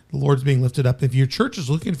preached, the Lord's being lifted up. If your church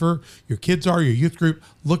is looking for, your kids are, your youth group,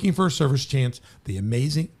 looking for a service chance, the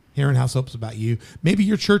amazing Here in House Hope is about you. Maybe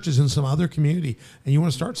your church is in some other community and you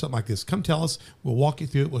want to start something like this. Come tell us. We'll walk you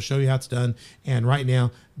through it. We'll show you how it's done. And right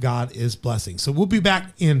now, God is blessing. So we'll be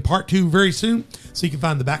back in part 2 very soon so you can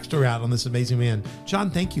find the backstory out on this amazing man.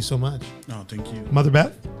 John, thank you so much. No, thank you. Mother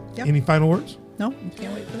Beth, Yep. any final words? No,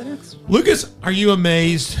 can't wait for the next. Lucas, are you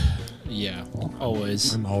amazed? Yeah,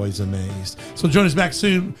 always. I'm always amazed. So join us back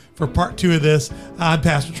soon for part 2 of this. I'm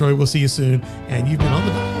Pastor Troy. We'll see you soon. And you've been on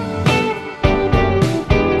the